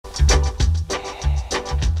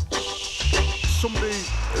somebody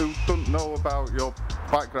who doesn't know about your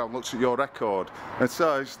background looks at your record and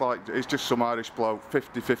says like it's just some Irish bloke,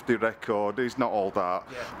 50-50 record, he's not all that.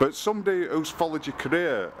 Yeah. But somebody who's followed your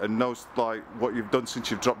career and knows like what you've done since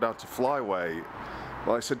you've dropped down to flyweight,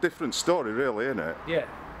 well, it's a different story really, isn't it? Yeah,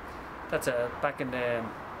 that's back in the,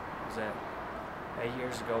 was 8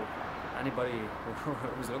 years ago, anybody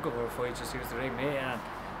who was looking for a fight just used to ring me, and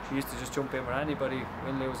she used to just jump in with anybody,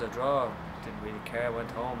 win, lose or draw, didn't really care, went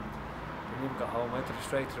home. Didn't even go home, went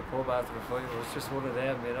straight to the pub after the fight. It was just one of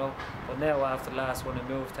them, you know. But now after the last one, I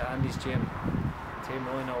moved to Andy's gym, Team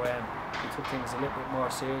Rhino. We took things a little bit more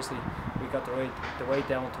seriously. We got the weight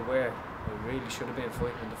down to where we really should have been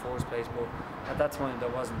fighting in the first place. But at that time,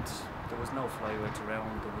 there was no flyweights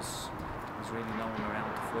around. There was really no one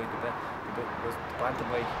around to fight. The bit was the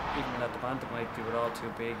bantamweight. Even at the bantamweight, they were all too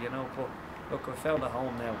big, you know. But look, I found a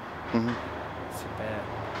home now. It's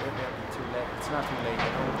too late. It's not too late,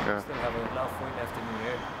 you know. Yeah. We still have a lot of fight left in the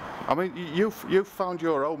year. I mean, you've found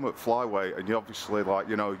your home at flyweight, and you obviously, like,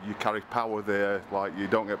 you know, you carry power there, like you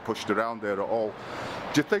don't get pushed around there at all.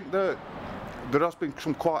 Do you think that there has been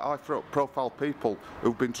some quite high-profile people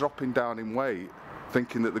who've been dropping down in weight,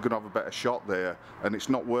 thinking that they're going to have a better shot there, and it's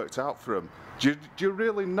not worked out for them? Do you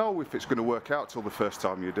really know if it's going to work out till the first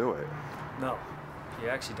time you do it? No, you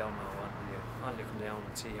actually don't know. Only come down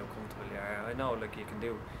and see how comfortable you are. I know, like, you can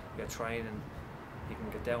do your training, you can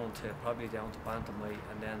get probably down to bantamweight,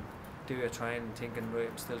 and then do your training thinking, right,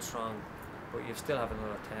 I'm still strong, but you still have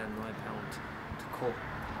another 9 pounds to cut,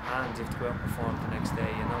 and you have to go out and perform the next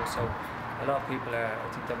day, you know. So a lot of people I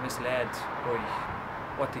think they're misled by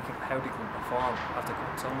how they can perform after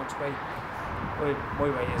cutting so much weight.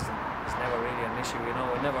 My weight is never really an issue, you know.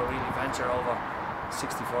 I never really venture over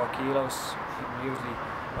 64 kilos. Usually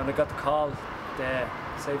when I got the call,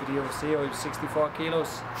 say for the UFC, I was 64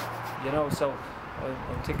 kilos, you know, so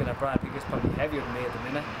I'm thinking that Brad Pickett's probably heavier than me at the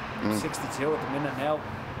minute. I'm 62 at the minute now.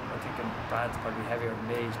 I'm thinking Brad's probably heavier than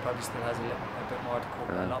me. He probably still has a bit more to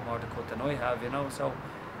cut, a lot more to cut than I have, you know. So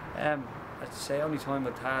I'd say only time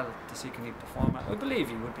will tell to see can he perform. I believe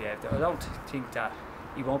he would be able to. I don't think that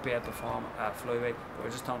he won't be able to perform at flyweight, but I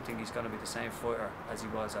just don't think he's going to be the same fighter as he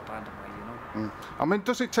was at bantamweight, you know. I mean,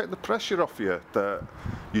 does it take the pressure off you that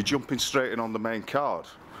you're jumping straight in on the main card?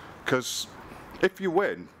 Because if you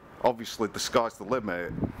win, obviously the sky's the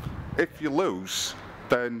limit. If you lose,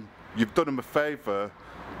 then you've done them a favour.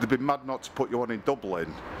 They'd be mad not to put you on in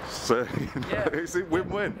Dublin. So, is it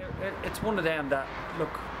win-win? It's one of them that,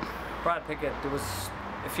 look, Brad Pickett, there was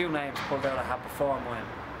a few names pulled out of hat before mine,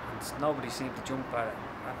 and nobody seemed to jump at it.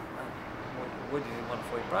 Why did he want to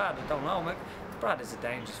fight Brad? I don't know. Brad is a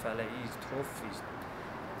dangerous fella. He's tough.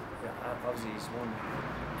 Obviously he's won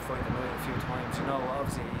fight the night a few times. You know,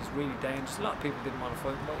 obviously he's really dangerous. A lot of people didn't want to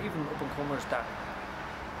fight, but even up and comers that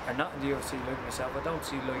are not in the UFC like myself, I don't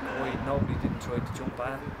see like why nobody didn't try to jump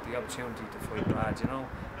at the opportunity to fight Brad. You know,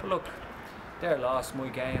 but look, their loss, my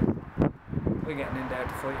gain. We're getting in there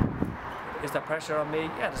to fight. Is there pressure on me?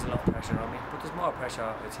 Yeah, there's a lot of pressure on me, but there's more pressure,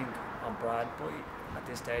 I think, on Brad. But at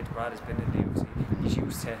this stage, Brad has been in the UFC. He's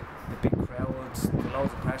used to the big crowds, the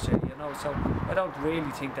loads of pressure, you know. So I don't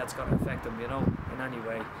really think that's going to affect him, you know, in any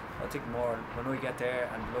way. I think more when we get there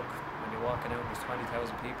and look, when you're walking out, there's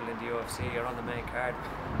 20,000 people in the UFC. You're on the main card.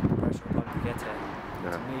 The pressure will probably get to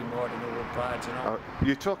me more than it would Brad, you know.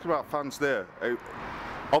 You're talking about fans there.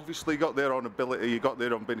 Obviously you got there on ability, you got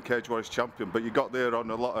there on being Cage Warriors champion, but you got there on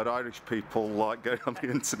a lot of Irish people like getting on the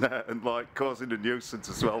internet and like causing a nuisance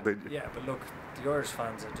as well, didn't you? Yeah, but look, the Irish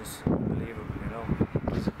fans are just unbelievable, you know.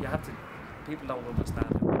 You have to, people don't understand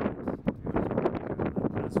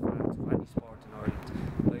as fans of any sport in Ireland.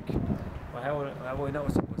 Like, well, how I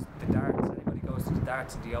noticed it was the darts. Anybody goes to the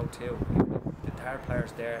darts in the O2, the dart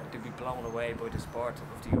players there, they'd be blown away by the sport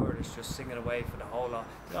of the Irish, just singing away for the whole lot.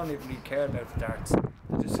 They don't even really care about the darts.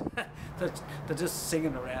 They're just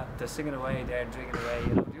singing around, they're singing away there and drinking away.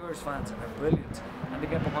 You know, the Irish fans are brilliant, and they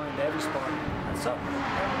get behind every sport. And so,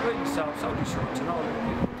 really, so only short, you know,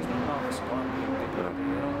 there's nothing wrong with sport. You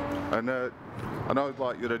know. And I know,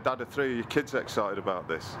 like, you're a dad of 3. Are your kids excited about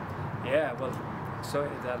this? Yeah, well,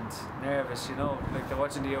 excited and nervous. You know, like they're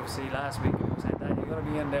watching the UFC last week. And saying, "Dad, you gotta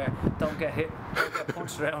be in there. Don't get hit. Don't get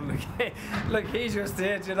punched around like he just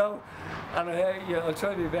did." You know, and I'll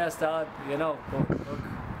try my best on. You know, but look.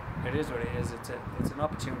 It is what it is. It's an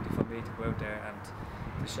opportunity for me to go out there and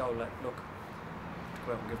to show, like, look, to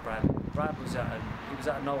go out and give Brad. Brad was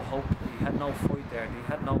at no hope. He had no fight there. He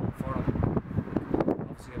had no one for him.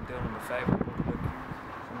 Obviously, I'm doing him a favour. But look,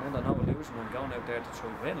 for win or no illusion. I'm going out there to try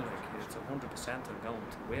and win. Like, it's 100% I'm going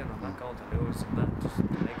to win. I'm not going to lose. I'm not just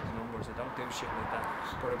making numbers. I don't do shit like that.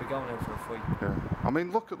 But I'll be going out for a fight. Yeah. I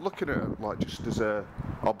mean, looking at it like just as a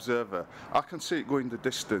observer, I can see it going the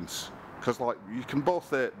distance because like you can both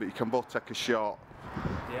hit, but you can both take a shot.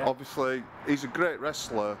 Yeah. Obviously, he's a great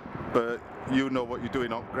wrestler, but you know what you're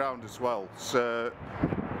doing on ground as well. So,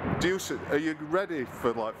 are you ready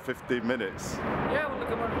for like 15 minutes? Yeah, well, look,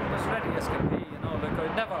 I'm as ready as can be. You know, look,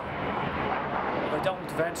 I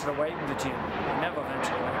don't venture away from the gym. I never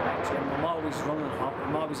venture away from the gym. I'm always running.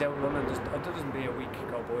 I'm always out running. There doesn't be a week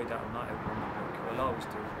go by that I'm not out running. Like, I'll always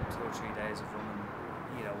do 2 or 3 days of running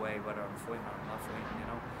either way, whether I'm fighting or I'm not fighting. You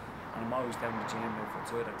know. And I'm always down the gym. If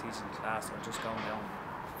it's either teaching class or just going down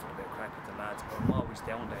for a bit of crack with the lads. But I'm always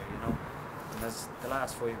down there, you know. And as the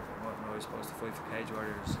last fight, when I was supposed to fight for Cage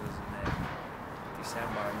Warriors, was in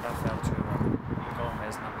December, and that fell through.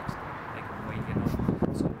 Gomez not making weight, you know.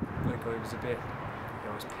 So like I was a bit,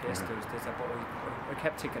 I was pissed. I was this, but I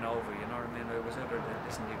kept ticking over. You know what I mean? I was either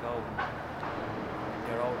listen, you go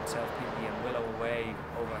your old self pity and willow away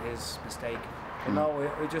over his mistake. But no,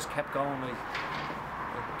 I just kept going. Like,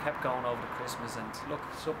 kept going over the Christmas, and look,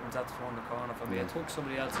 something's at the front of the corner for me. It took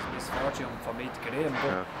somebody else's misfortune for me to get in,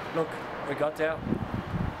 but look, I got there.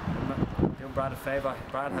 I'm doing Brad a favour.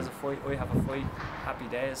 Brad has a fight, I have a fight. Happy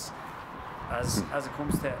days. As it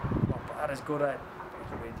comes to what Brad is good at,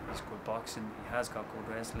 he's good boxing. He has got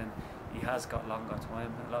good wrestling. He has got longer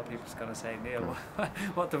time. A lot of people's gonna say, Neil,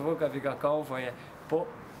 what the fuck have you got going for you? But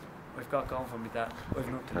I've got going for me that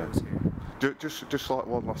I've nothing to lose here. Just like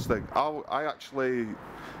one last thing, I actually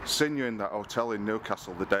seen you in that hotel in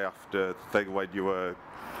Newcastle the day after the thing when you were.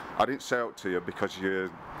 I didn't say out to you because you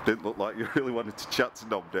didn't look like you really wanted to chat to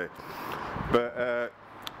nobody. But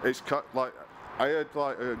it's like I heard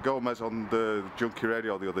like Gomez on the Junkie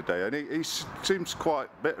Radio the other day, and he seems quite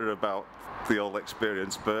bitter about the whole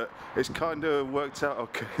experience, but it's kind of worked out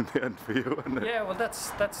okay in the end for you, isn't it? Yeah, well, that's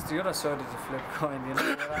the other side of the flip coin, you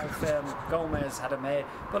know. Gomez had it made,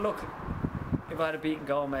 but look, if I had beaten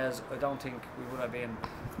Gomez, I don't think we would have been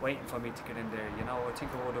waiting for me to get in there. You know, I think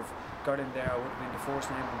I would have got in there. I would have been the first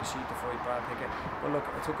name on the sheet to fight Brad Pickett. But look,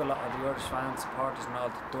 it took a lot of the Irish fans, supporters, and all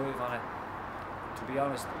to dive on it. To be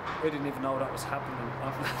honest, I didn't even know that was happening.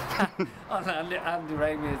 On Andy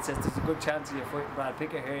rang me and says there's a good chance of you fighting Brad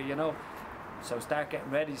Pickett here, you know. So start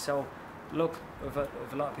getting ready. So look, I've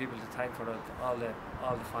a lot of people to thank for it. All the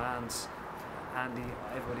fans, Andy,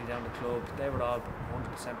 everybody down the club, they were all 100%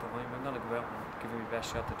 behind me. I'm gonna go out and give me my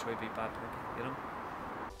best shot to try to beat Brad Pickett, you know.